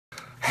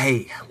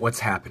Hey,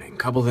 what's happening?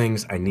 Couple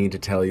things I need to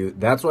tell you.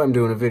 That's why I'm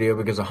doing a video,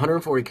 because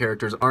 140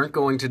 characters aren't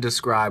going to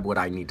describe what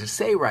I need to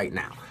say right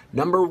now.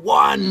 Number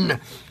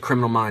one,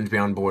 Criminal Minds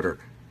Beyond Border.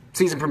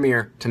 Season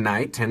premiere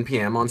tonight, 10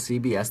 p.m. on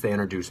CBS. They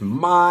introduce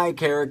my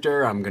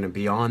character. I'm going to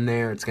be on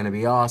there. It's going to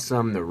be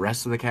awesome. The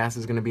rest of the cast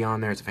is going to be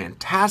on there. It's a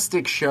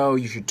fantastic show.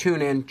 You should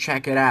tune in,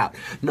 check it out.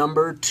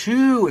 Number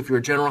two, if you're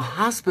a General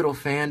Hospital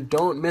fan,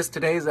 don't miss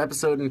today's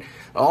episode and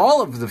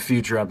all of the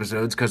future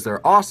episodes because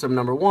they're awesome,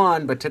 number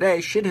one. But today,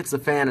 shit hits the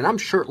fan and I'm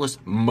shirtless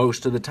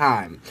most of the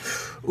time.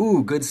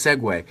 Ooh, good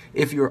segue.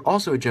 If you're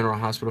also a General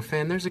Hospital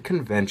fan, there's a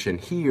convention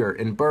here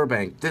in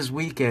Burbank this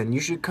weekend. You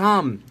should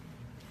come.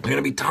 There are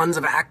going to be tons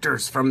of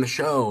actors from the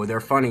show. They're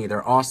funny.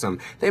 They're awesome.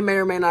 They may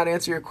or may not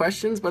answer your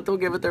questions, but they'll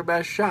give it their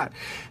best shot.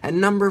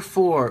 And number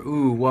four,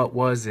 ooh, what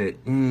was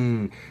it?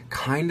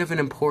 Kind of an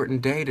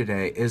important day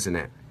today, isn't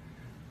it?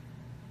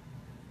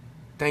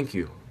 Thank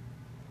you,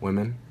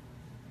 women.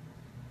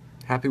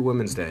 Happy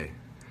Women's Day.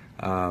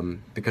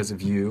 Because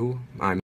of you, I'm